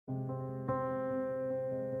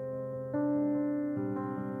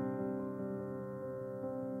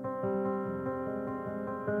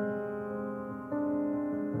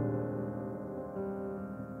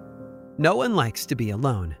No one likes to be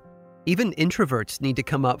alone. Even introverts need to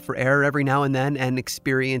come up for air every now and then and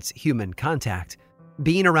experience human contact.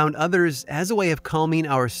 Being around others has a way of calming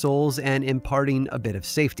our souls and imparting a bit of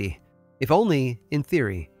safety, if only in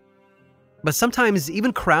theory. But sometimes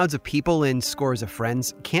even crowds of people and scores of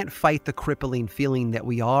friends can't fight the crippling feeling that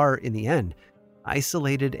we are, in the end,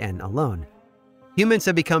 isolated and alone. Humans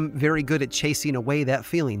have become very good at chasing away that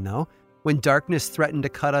feeling, though. When darkness threatened to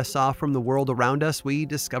cut us off from the world around us, we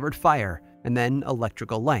discovered fire and then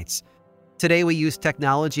electrical lights. Today, we use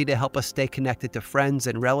technology to help us stay connected to friends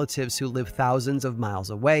and relatives who live thousands of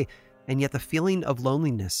miles away, and yet the feeling of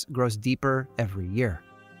loneliness grows deeper every year.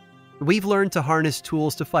 We've learned to harness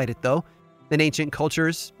tools to fight it, though. In ancient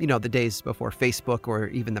cultures, the days before Facebook or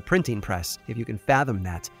even the printing press, if you can fathom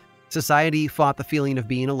that, society fought the feeling of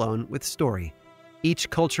being alone with story. Each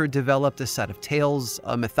culture developed a set of tales,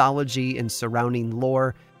 a mythology, and surrounding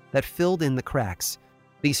lore that filled in the cracks.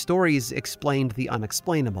 These stories explained the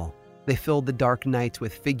unexplainable. They filled the dark night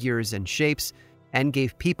with figures and shapes and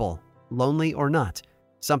gave people, lonely or not,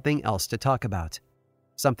 something else to talk about.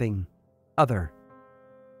 Something other.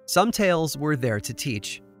 Some tales were there to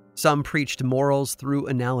teach. Some preached morals through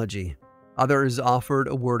analogy. Others offered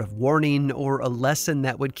a word of warning or a lesson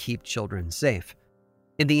that would keep children safe.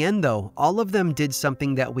 In the end, though, all of them did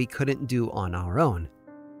something that we couldn't do on our own.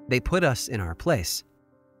 They put us in our place.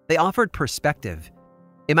 They offered perspective.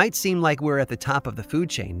 It might seem like we're at the top of the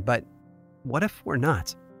food chain, but what if we're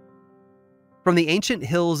not? From the ancient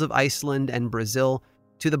hills of Iceland and Brazil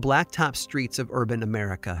to the blacktop streets of urban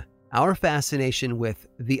America, our fascination with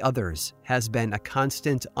the others has been a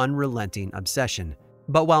constant, unrelenting obsession.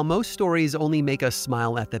 But while most stories only make us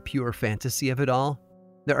smile at the pure fantasy of it all,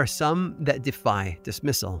 there are some that defy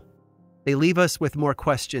dismissal. They leave us with more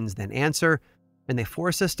questions than answer, and they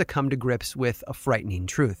force us to come to grips with a frightening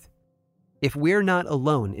truth. If we're not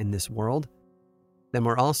alone in this world, then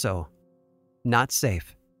we're also not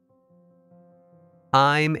safe.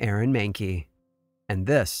 I'm Aaron Mankey, and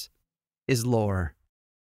this is Lore.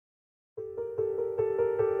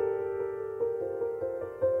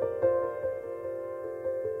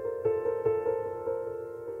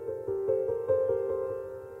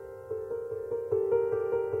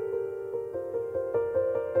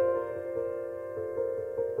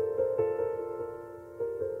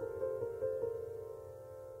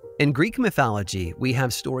 In Greek mythology, we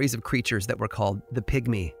have stories of creatures that were called the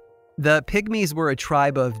Pygmy. The Pygmies were a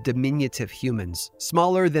tribe of diminutive humans,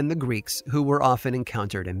 smaller than the Greeks, who were often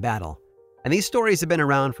encountered in battle. And these stories have been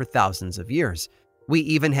around for thousands of years. We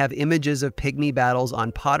even have images of Pygmy battles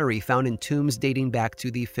on pottery found in tombs dating back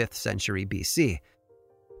to the 5th century BC.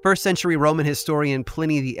 First century Roman historian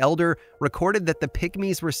Pliny the Elder recorded that the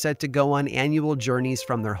Pygmies were said to go on annual journeys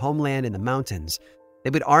from their homeland in the mountains. They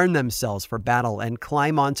would arm themselves for battle and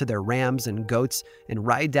climb onto their rams and goats and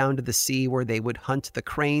ride down to the sea where they would hunt the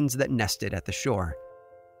cranes that nested at the shore.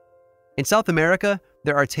 In South America,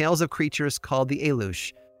 there are tales of creatures called the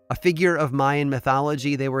Alush. A figure of Mayan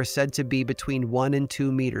mythology, they were said to be between 1 and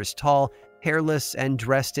 2 meters tall, hairless, and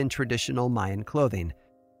dressed in traditional Mayan clothing.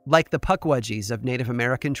 Like the Pukwudgies of Native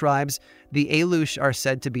American tribes, the Alush are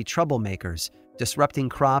said to be troublemakers, disrupting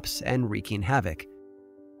crops and wreaking havoc.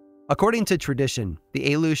 According to tradition,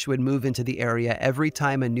 the Alush would move into the area every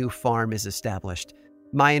time a new farm is established.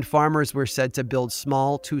 Mayan farmers were said to build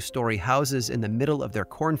small 2-story houses in the middle of their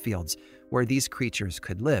cornfields where these creatures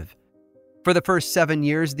could live. For the first 7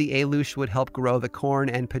 years, the Alush would help grow the corn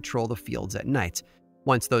and patrol the fields at night.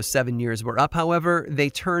 Once those 7 years were up, however, they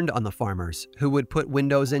turned on the farmers, who would put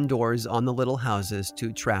windows and doors on the little houses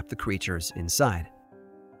to trap the creatures inside.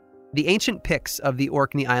 The ancient Picts of the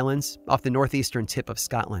Orkney Islands, off the northeastern tip of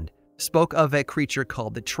Scotland, spoke of a creature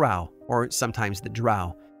called the Trow, or sometimes the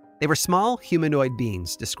Drow. They were small humanoid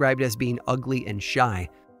beings described as being ugly and shy,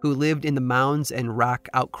 who lived in the mounds and rock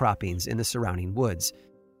outcroppings in the surrounding woods.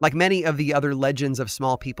 Like many of the other legends of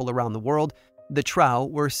small people around the world, the Trow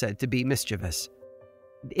were said to be mischievous.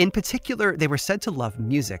 In particular, they were said to love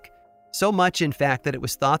music, so much in fact that it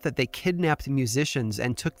was thought that they kidnapped musicians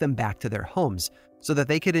and took them back to their homes so that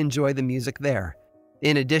they could enjoy the music there.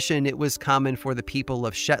 In addition, it was common for the people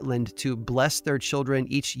of Shetland to bless their children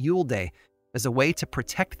each Yule Day as a way to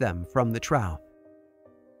protect them from the Trow.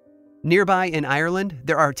 Nearby in Ireland,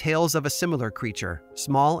 there are tales of a similar creature,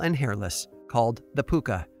 small and hairless, called the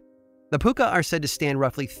Puka. The Puka are said to stand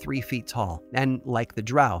roughly 3 feet tall, and like the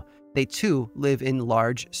Drow, they too live in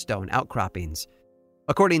large stone outcroppings.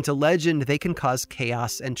 According to legend, they can cause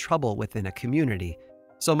chaos and trouble within a community,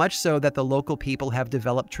 so much so that the local people have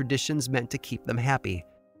developed traditions meant to keep them happy.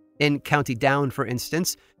 In County Down, for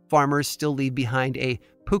instance, farmers still leave behind a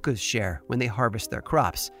Puka's share when they harvest their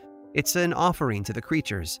crops. It's an offering to the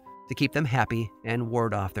creatures to keep them happy and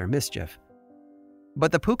ward off their mischief.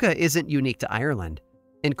 But the puka isn't unique to Ireland.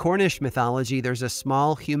 In Cornish mythology, there's a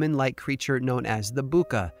small human-like creature known as the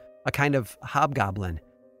buka, a kind of hobgoblin.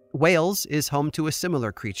 Wales is home to a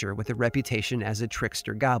similar creature with a reputation as a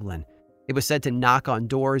trickster goblin. It was said to knock on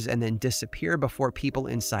doors and then disappear before people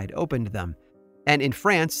inside opened them. And in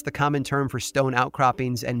France, the common term for stone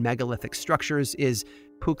outcroppings and megalithic structures is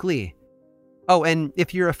pucli. Oh, and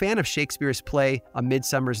if you're a fan of Shakespeare's play A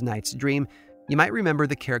Midsummer's Night's Dream, you might remember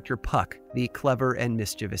the character Puck, the clever and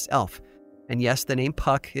mischievous elf. And yes, the name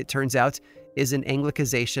Puck, it turns out, is an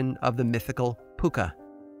Anglicization of the mythical puka.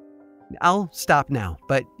 I'll stop now,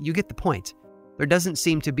 but you get the point. There doesn't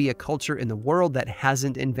seem to be a culture in the world that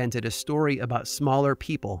hasn't invented a story about smaller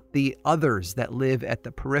people, the others that live at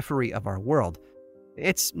the periphery of our world.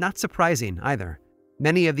 It's not surprising either.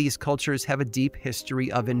 Many of these cultures have a deep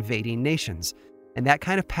history of invading nations, and that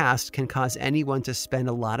kind of past can cause anyone to spend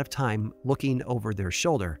a lot of time looking over their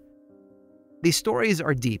shoulder. These stories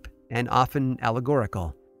are deep and often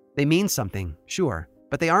allegorical. They mean something, sure,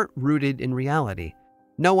 but they aren't rooted in reality.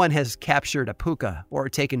 No one has captured a puka or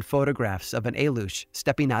taken photographs of an Alush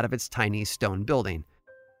stepping out of its tiny stone building.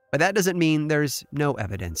 But that doesn't mean there's no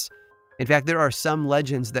evidence. In fact, there are some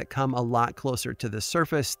legends that come a lot closer to the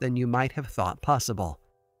surface than you might have thought possible.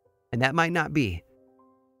 And that might not be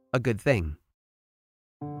a good thing.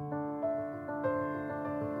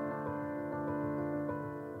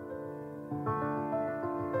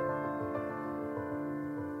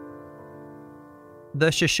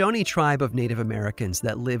 The Shoshone tribe of Native Americans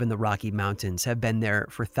that live in the Rocky Mountains have been there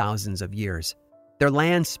for thousands of years. Their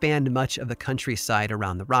land spanned much of the countryside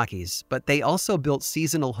around the Rockies, but they also built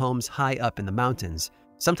seasonal homes high up in the mountains,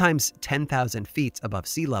 sometimes 10,000 feet above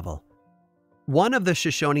sea level. One of the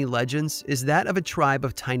Shoshone legends is that of a tribe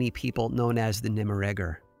of tiny people known as the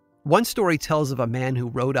Nimmerregger. One story tells of a man who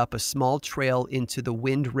rode up a small trail into the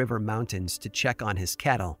Wind River Mountains to check on his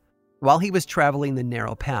cattle. While he was traveling the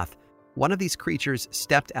narrow path, one of these creatures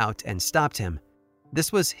stepped out and stopped him.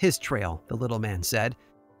 This was his trail, the little man said,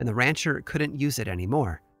 and the rancher couldn't use it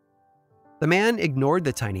anymore. The man ignored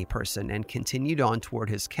the tiny person and continued on toward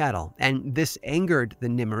his cattle, and this angered the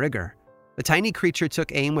Nimmerregger. The tiny creature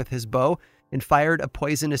took aim with his bow and fired a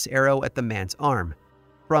poisonous arrow at the man's arm.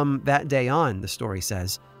 From that day on, the story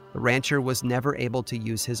says, the rancher was never able to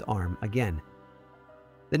use his arm again.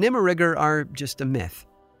 The Nimmerregger are just a myth,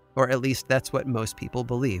 or at least that's what most people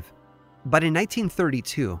believe. But in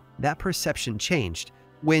 1932, that perception changed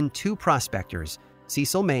when two prospectors,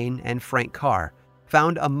 Cecil Main and Frank Carr,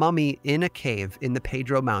 found a mummy in a cave in the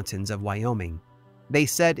Pedro Mountains of Wyoming. They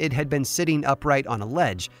said it had been sitting upright on a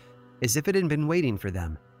ledge, as if it had been waiting for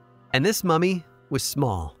them. And this mummy was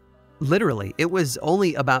small. Literally, it was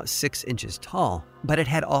only about 6 inches tall, but it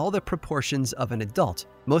had all the proportions of an adult,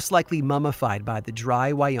 most likely mummified by the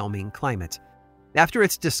dry Wyoming climate. After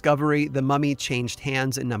its discovery, the mummy changed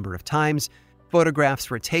hands a number of times. Photographs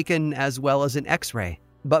were taken as well as an X-ray,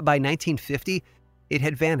 but by 1950, it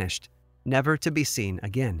had vanished, never to be seen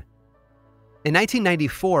again. In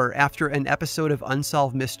 1994, after an episode of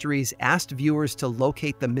Unsolved Mysteries asked viewers to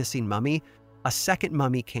locate the missing mummy, a second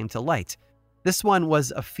mummy came to light. This one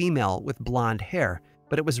was a female with blonde hair,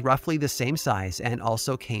 but it was roughly the same size and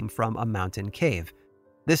also came from a mountain cave.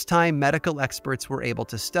 This time, medical experts were able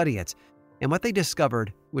to study it, and what they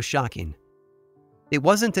discovered was shocking. It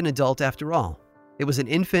wasn't an adult after all. It was an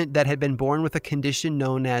infant that had been born with a condition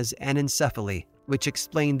known as anencephaly, which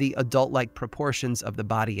explained the adult-like proportions of the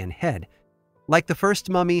body and head. Like the first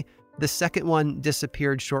mummy, the second one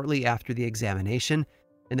disappeared shortly after the examination,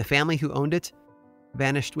 and the family who owned it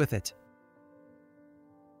vanished with it.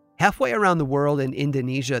 Halfway around the world in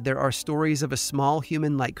Indonesia, there are stories of a small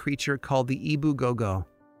human-like creature called the Ibu Gogo.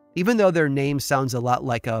 Even though their name sounds a lot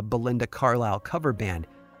like a Belinda Carlisle cover band,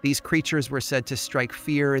 these creatures were said to strike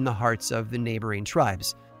fear in the hearts of the neighboring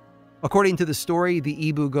tribes. According to the story,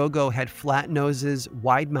 the Ibu Gogo had flat noses,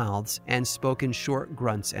 wide mouths, and spoke in short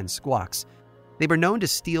grunts and squawks. They were known to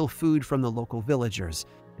steal food from the local villagers,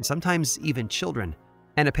 and sometimes even children.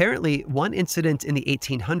 And apparently, one incident in the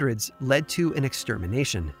 1800s led to an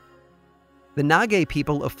extermination. The Nage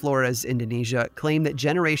people of Flores, Indonesia, claim that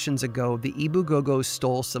generations ago, the Ibu Gogos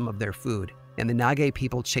stole some of their food, and the Nage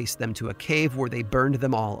people chased them to a cave where they burned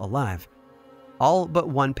them all alive. All but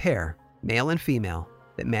one pair, male and female,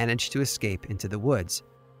 that managed to escape into the woods.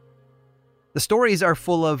 The stories are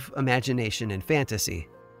full of imagination and fantasy,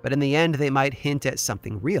 but in the end, they might hint at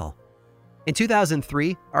something real. In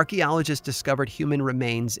 2003, archaeologists discovered human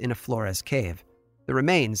remains in a Flores cave. The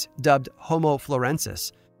remains, dubbed Homo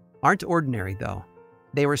florensis, aren't ordinary though.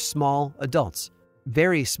 They were small adults,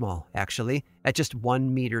 Very small, actually, at just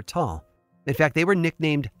 1 meter tall. In fact, they were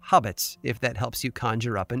nicknamed hobbits, if that helps you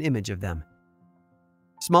conjure up an image of them.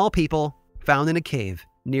 Small people found in a cave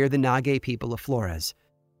near the Nage people of Flores.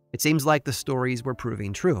 It seems like the stories were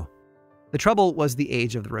proving true. The trouble was the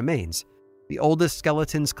age of the remains. The oldest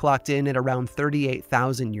skeletons clocked in at around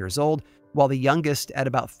 38,000 years old, while the youngest at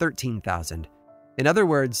about 13,000. In other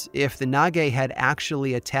words, if the Nage had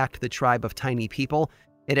actually attacked the tribe of tiny people,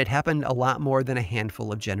 it had happened a lot more than a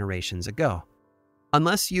handful of generations ago.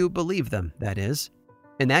 Unless you believe them, that is.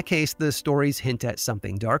 In that case, the stories hint at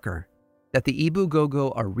something darker. That the Ibu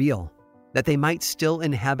Gogo are real, that they might still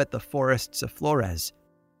inhabit the forests of Flores,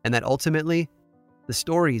 and that ultimately, the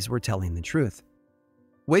stories were telling the truth.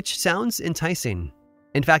 Which sounds enticing.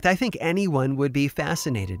 In fact, I think anyone would be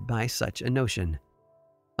fascinated by such a notion.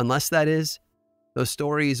 Unless, that is, those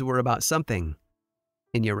stories were about something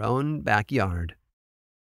in your own backyard.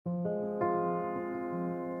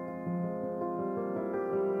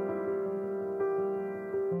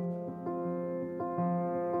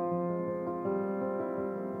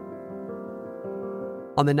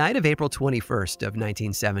 On the night of April 21st of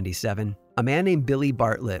 1977, a man named Billy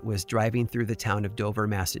Bartlett was driving through the town of Dover,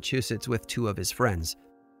 Massachusetts with 2 of his friends.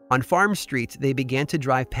 On Farm Street, they began to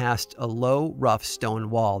drive past a low, rough stone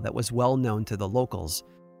wall that was well known to the locals.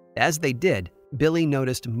 As they did, Billy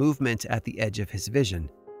noticed movement at the edge of his vision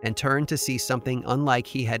and turned to see something unlike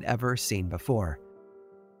he had ever seen before.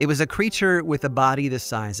 It was a creature with a body the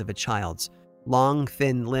size of a child's, long,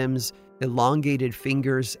 thin limbs, elongated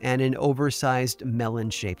fingers, and an oversized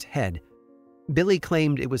melon-shaped head. Billy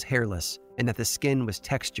claimed it was hairless and that the skin was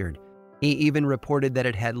textured. He even reported that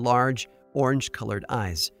it had large, orange-colored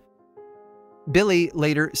eyes. Billy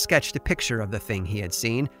later sketched a picture of the thing he had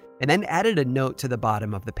seen and then added a note to the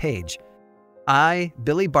bottom of the page. I,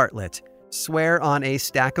 Billy Bartlett, swear on a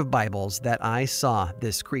stack of Bibles that I saw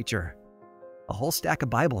this creature. A whole stack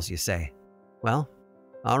of Bibles, you say? Well,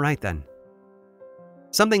 all right then.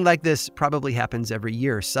 Something like this probably happens every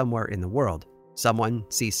year somewhere in the world. Someone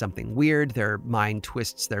sees something weird, their mind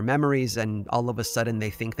twists their memories, and all of a sudden they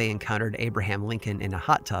think they encountered Abraham Lincoln in a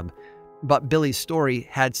hot tub. But Billy's story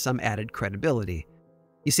had some added credibility.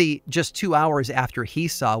 You see, just 2 hours after he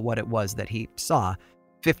saw what it was that he saw,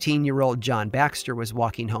 15-year-old John Baxter was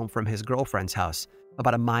walking home from his girlfriend's house,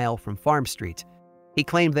 about a mile from Farm Street. He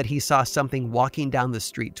claimed that he saw something walking down the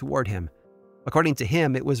street toward him. According to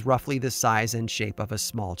him, it was roughly the size and shape of a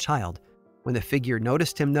small child. When the figure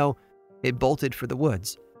noticed him, though, it bolted for the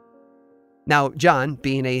woods. Now, John,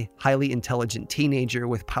 being a highly intelligent teenager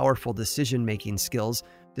with powerful decision-making skills,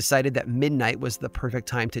 decided that midnight was the perfect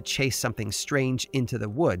time to chase something strange into the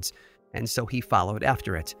woods, and so he followed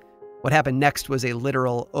after it. What happened next was a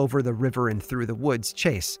literal over-the-river-and-through-the-woods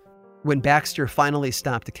chase. When Baxter finally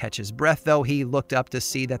stopped to catch his breath, though, he looked up to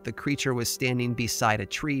see that the creature was standing beside a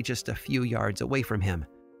tree just a few yards away from him,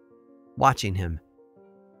 watching him.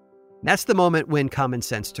 That's the moment when common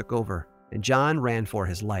sense took over, and John ran for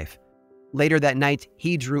his life. Later that night,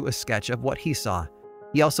 he drew a sketch of what he saw.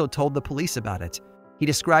 He also told the police about it. He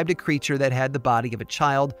described a creature that had the body of a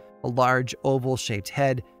child, a large oval-shaped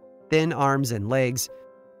head, thin arms and legs,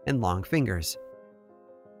 and long fingers.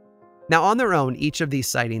 Now, on their own, each of these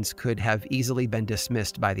sightings could have easily been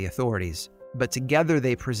dismissed by the authorities, but together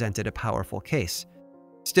they presented a powerful case.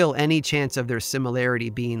 Still, any chance of their similarity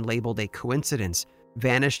being labeled a coincidence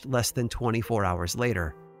vanished less than 24 hours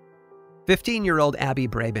later. 15-year-old Abby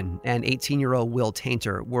Braben and 18-year-old Will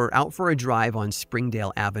Tainter were out for a drive on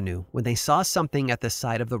Springdale Avenue when they saw something at the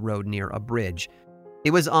side of the road near a bridge.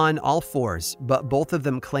 It was on all fours, but both of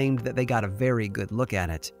them claimed that they got a very good look at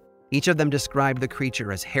it. Each of them described the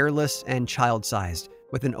creature as hairless and child-sized,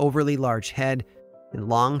 with an overly large head and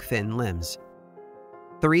long, thin limbs.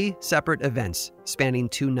 3 separate events spanning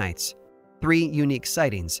 2 nights, 3 unique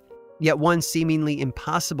sightings, yet one seemingly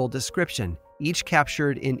impossible description, each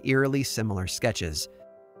captured in eerily similar sketches.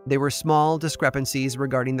 There were small discrepancies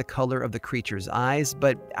regarding the color of the creature's eyes,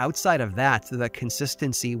 but outside of that, the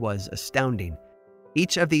consistency was astounding.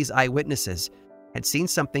 Each of these eyewitnesses had seen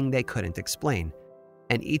something they couldn't explain,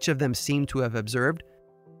 and each of them seemed to have observed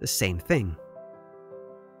the same thing.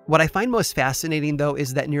 What I find most fascinating, though,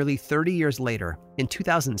 is that nearly 30 years later, in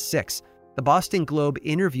 2006, the Boston Globe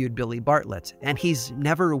interviewed Billy Bartlett, and he's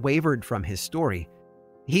never wavered from his story.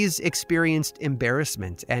 He's experienced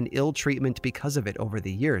embarrassment and ill treatment because of it over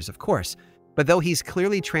the years, of course, but though he's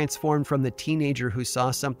clearly transformed from the teenager who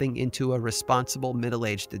saw something into a responsible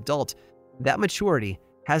middle-aged adult, that maturity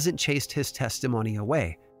hasn't chased his testimony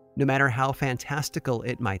away, no matter how fantastical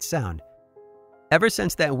it might sound. Ever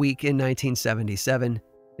since that week in 1977,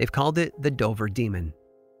 they've called it the Dover Demon.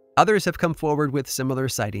 Others have come forward with similar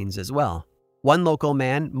sightings as well. One local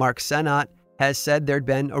man, Mark Senat, has said there'd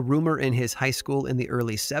been a rumor in his high school in the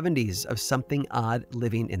early 70s of something odd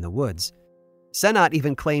living in the woods. Senat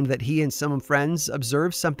even claimed that he and some friends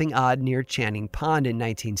observed something odd near Channing Pond in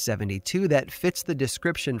 1972 that fits the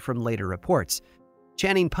description from later reports.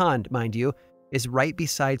 Channing Pond, mind you, is right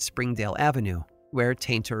beside Springdale Avenue, where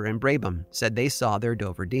Tainter and Brabham said they saw their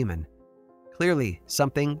Dover demon. Clearly,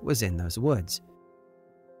 something was in those woods.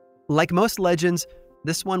 Like most legends,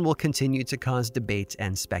 this one will continue to cause debate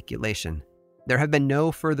and speculation. There have been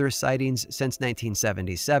no further sightings since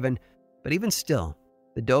 1977, but even still,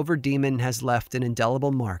 the Dover demon has left an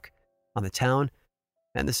indelible mark on the town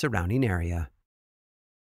and the surrounding area.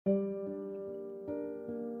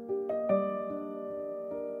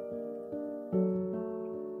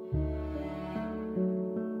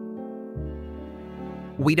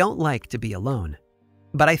 We don't like to be alone,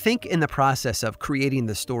 but I think in the process of creating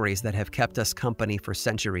the stories that have kept us company for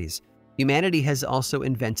centuries, humanity has also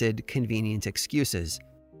invented convenient excuses.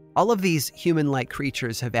 All of these human-like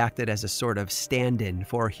creatures have acted as a sort of stand-in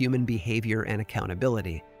for human behavior and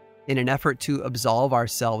accountability. In an effort to absolve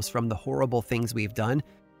ourselves from the horrible things we've done,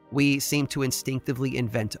 we seem to instinctively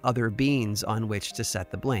invent other beings on which to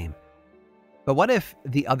set the blame. But what if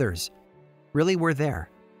the others really were there,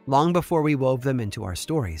 long before we wove them into our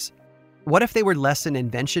stories? What if they were less an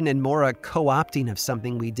invention and more a co-opting of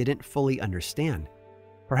something we didn't fully understand?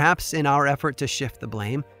 Perhaps in our effort to shift the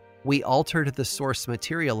blame, we altered the source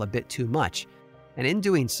material a bit too much, and in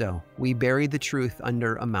doing so, we buried the truth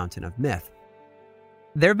under a mountain of myth.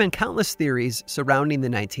 There have been countless theories surrounding the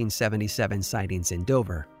 1977 sightings in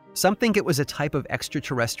Dover. Some think it was a type of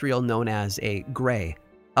extraterrestrial known as a gray.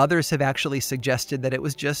 Others have actually suggested that it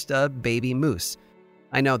was just a baby moose.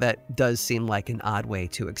 I know that does seem like an odd way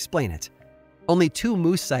to explain it. Only 2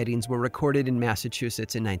 moose sightings were recorded in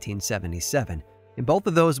Massachusetts in 1977, and both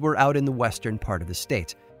of those were out in the western part of the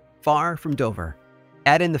state, far from Dover.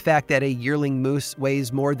 Add in the fact that a yearling moose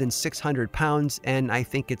weighs more than 600 pounds, and I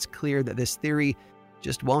think it's clear that this theory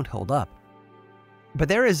just won't hold up. But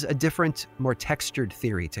there is a different, more textured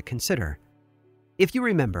theory to consider. If you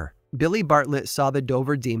remember, Billy Bartlett saw the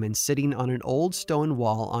Dover demon sitting on an old stone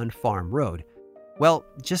wall on Farm Road. Well,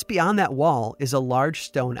 just beyond that wall is a large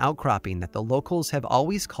stone outcropping that the locals have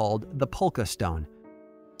always called the Polka Stone.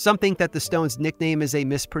 Some think that the stone's nickname is a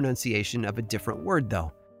mispronunciation of a different word,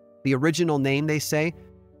 though. The original name, they say,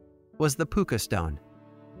 was the Puka Stone.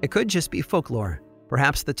 It could just be folklore,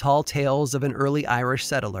 perhaps the tall tales of an early Irish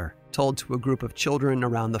settler told to a group of children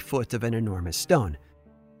around the foot of an enormous stone.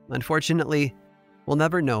 Unfortunately, we'll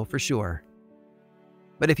never know for sure.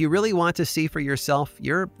 But if you really want to see for yourself,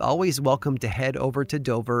 you're always welcome to head over to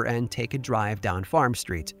Dover and take a drive down Farm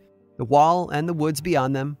Street. The wall and the woods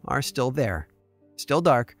beyond them are still there, still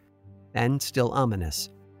dark, and still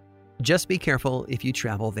ominous. Just be careful if you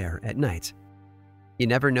travel there at night. You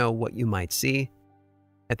never know what you might see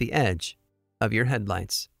at the edge of your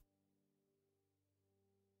headlights.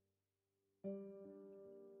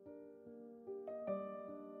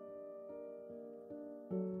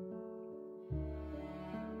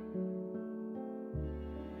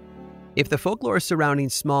 If the folklore surrounding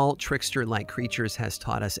small, trickster-like creatures has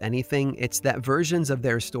taught us anything, it's that versions of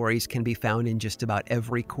their stories can be found in just about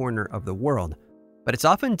every corner of the world. But it's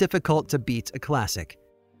often difficult to beat a classic,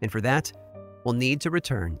 and for that, we'll need to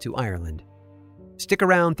return to Ireland. Stick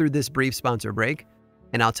around through this brief sponsor break,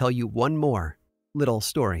 and I'll tell you one more little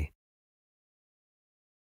story.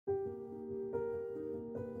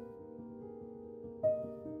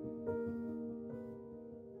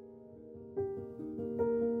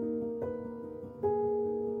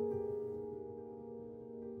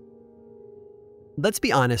 Let's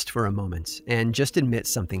be honest for a moment and just admit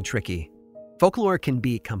something tricky. Folklore can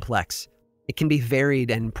be complex. It can be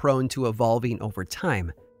varied and prone to evolving over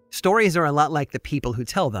time. Stories are a lot like the people who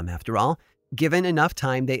tell them, after all. Given enough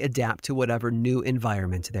time, they adapt to whatever new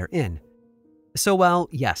environment they're in. So while,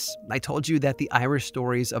 yes, I told you that the Irish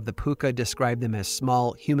stories of the Puka describe them as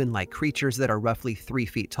small, human-like creatures that are roughly 3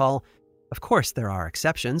 feet tall, of course there are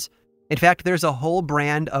exceptions. In fact, there's a whole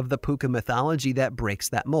brand of the Puka mythology that breaks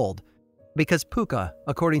that mold. Because Puka,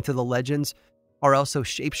 according to the legends, are also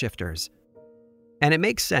shapeshifters. And it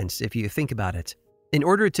makes sense if you think about it. In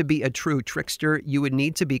order to be a true trickster, you would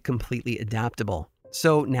need to be completely adaptable.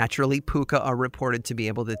 So naturally, Puka are reported to be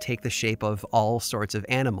able to take the shape of all sorts of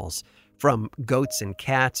animals, from goats and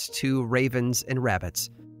cats to ravens and rabbits.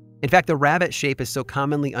 In fact, the rabbit shape is so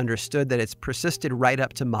commonly understood that it's persisted right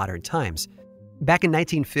up to modern times. Back in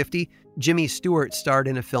 1950, Jimmy Stewart starred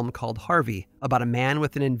in a film called Harvey about a man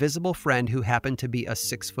with an invisible friend who happened to be a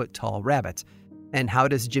 6-foot-tall rabbit. And how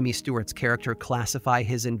does Jimmy Stewart's character classify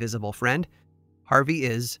his invisible friend? Harvey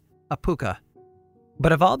is a puka.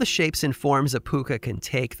 But of all the shapes and forms a puka can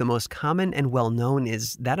take, the most common and well-known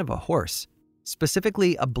is that of a horse,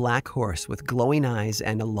 specifically a black horse with glowing eyes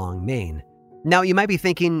and a long mane. Now, you might be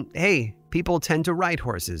thinking, hey, people tend to ride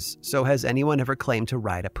horses, so has anyone ever claimed to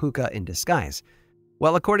ride a puka in disguise?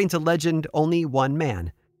 Well, according to legend, only one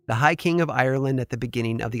man, the High King of Ireland at the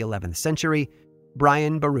beginning of the 11th century,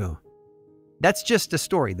 Brian Boru. That's just a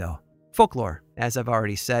story, though. Folklore, as I've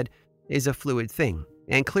already said, is a fluid thing,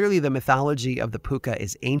 and clearly the mythology of the puka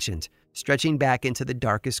is ancient, stretching back into the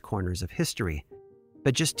darkest corners of history.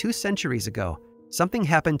 But just 2 centuries ago, something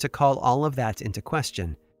happened to call all of that into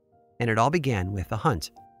question, and it all began with a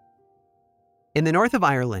hunt. In the north of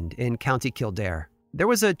Ireland, in County Kildare, there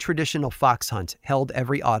was a traditional fox hunt held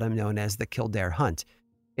every autumn known as the Kildare Hunt.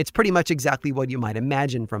 It's pretty much exactly what you might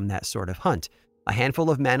imagine from that sort of hunt. A handful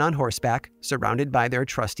of men on horseback, surrounded by their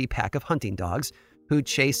trusty pack of hunting dogs, who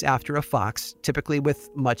chase after a fox, typically with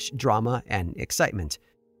much drama and excitement.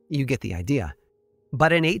 You get the idea.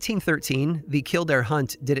 But in 1813, the Kildare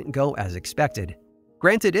Hunt didn't go as expected.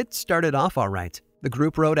 Granted, it started off all right. The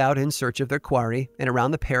group rode out in search of their quarry, and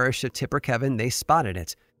around the parish of Tipperkevin they spotted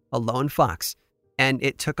it, a lone fox, and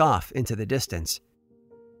it took off into the distance.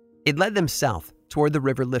 It led them south, toward the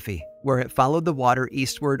River Liffey, where it followed the water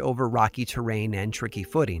eastward over rocky terrain and tricky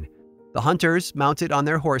footing. The hunters, mounted on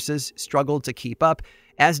their horses, struggled to keep up,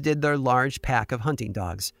 as did their large pack of hunting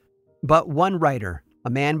dogs. But one rider, a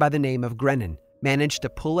man by the name of Grennan, managed to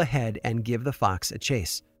pull ahead and give the fox a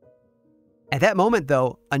chase. At that moment,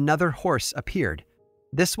 though, another horse appeared.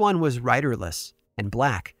 This one was riderless and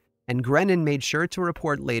black, and Grennan made sure to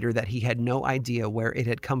report later that he had no idea where it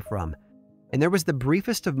had come from. And there was the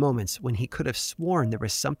briefest of moments when he could have sworn there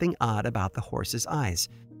was something odd about the horse's eyes.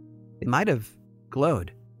 They might have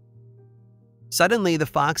glowed. Suddenly, the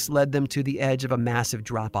fox led them to the edge of a massive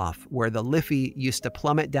drop-off where the Liffey used to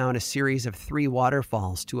plummet down a series of 3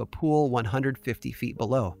 waterfalls to a pool 150 feet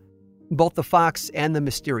below. Both the fox and the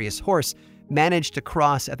mysterious horse managed to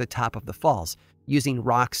cross at the top of the falls, using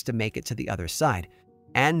rocks to make it to the other side,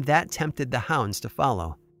 and that tempted the hounds to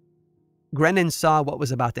follow. Grennan saw what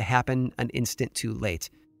was about to happen an instant too late.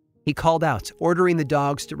 He called out, ordering the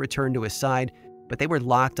dogs to return to his side, but they were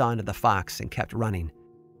locked onto the fox and kept running.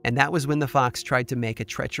 And that was when the fox tried to make a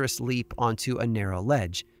treacherous leap onto a narrow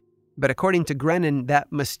ledge. But according to Grennan,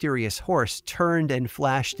 that mysterious horse turned and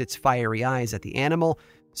flashed its fiery eyes at the animal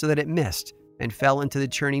so that it missed and fell into the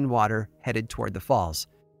churning water headed toward the falls.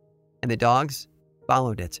 And the dogs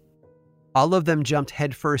followed it. All of them jumped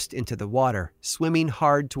headfirst into the water, swimming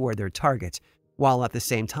hard toward their target, while at the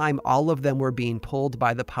same time all of them were being pulled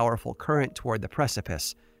by the powerful current toward the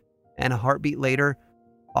precipice. And a heartbeat later,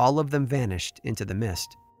 all of them vanished into the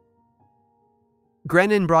mist.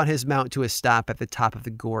 Grennan brought his mount to a stop at the top of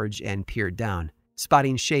the gorge and peered down,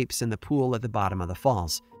 spotting shapes in the pool at the bottom of the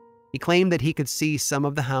falls. He claimed that he could see some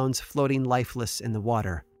of the hounds floating lifeless in the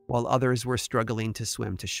water, while others were struggling to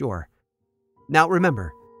swim to shore. Now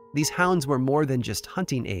remember, these hounds were more than just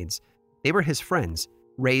hunting aids. They were his friends,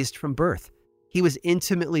 raised from birth. He was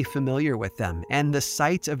intimately familiar with them, and the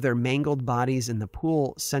sight of their mangled bodies in the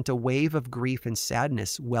pool sent a wave of grief and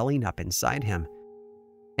sadness welling up inside him.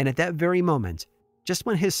 And at that very moment, just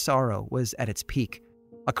when his sorrow was at its peak,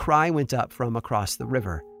 a cry went up from across the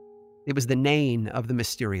river. It was the neighing of the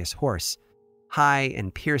mysterious horse, high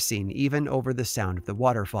and piercing even over the sound of the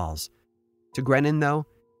waterfalls. To Grennan, though,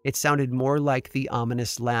 it sounded more like the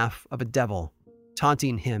ominous laugh of a devil,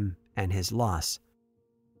 taunting him and his loss.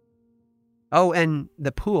 Oh, and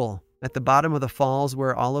the pool at the bottom of the falls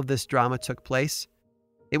where all of this drama took place,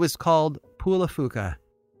 it was called Pool of Fuka.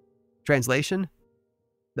 Translation?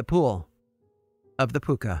 The pool of the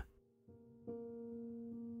puka.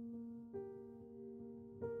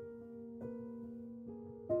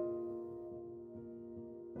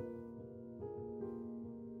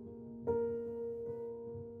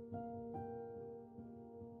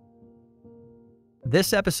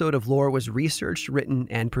 This episode of Lore was researched, written,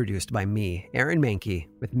 and produced by me, Aaron Mahnke,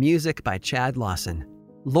 with music by Chad Lawson.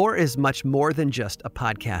 Lore is much more than just a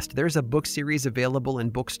podcast. There's a book series available in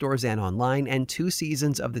bookstores and online, and 2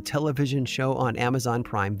 seasons of the television show on Amazon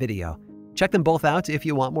Prime Video. Check them both out if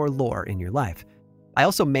you want more lore in your life. I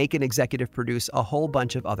also make and executive produce a whole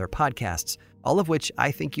bunch of other podcasts, all of which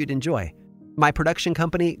I think you'd enjoy. My production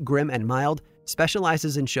company, Grim and Mild,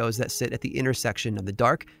 specializes in shows that sit at the intersection of the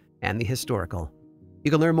dark and the historical. You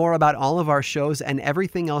can learn more about all of our shows and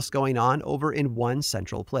everything else going on over in one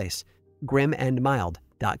central place,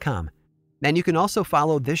 grimandmild.com. And you can also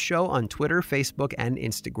follow this show on Twitter, Facebook, and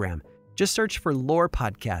Instagram. Just search for Lore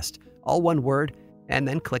Podcast, all one word, and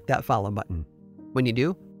then click that follow button. When you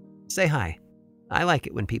do, say hi. I like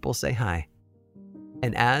it when people say hi.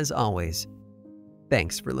 And as always,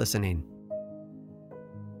 thanks for listening.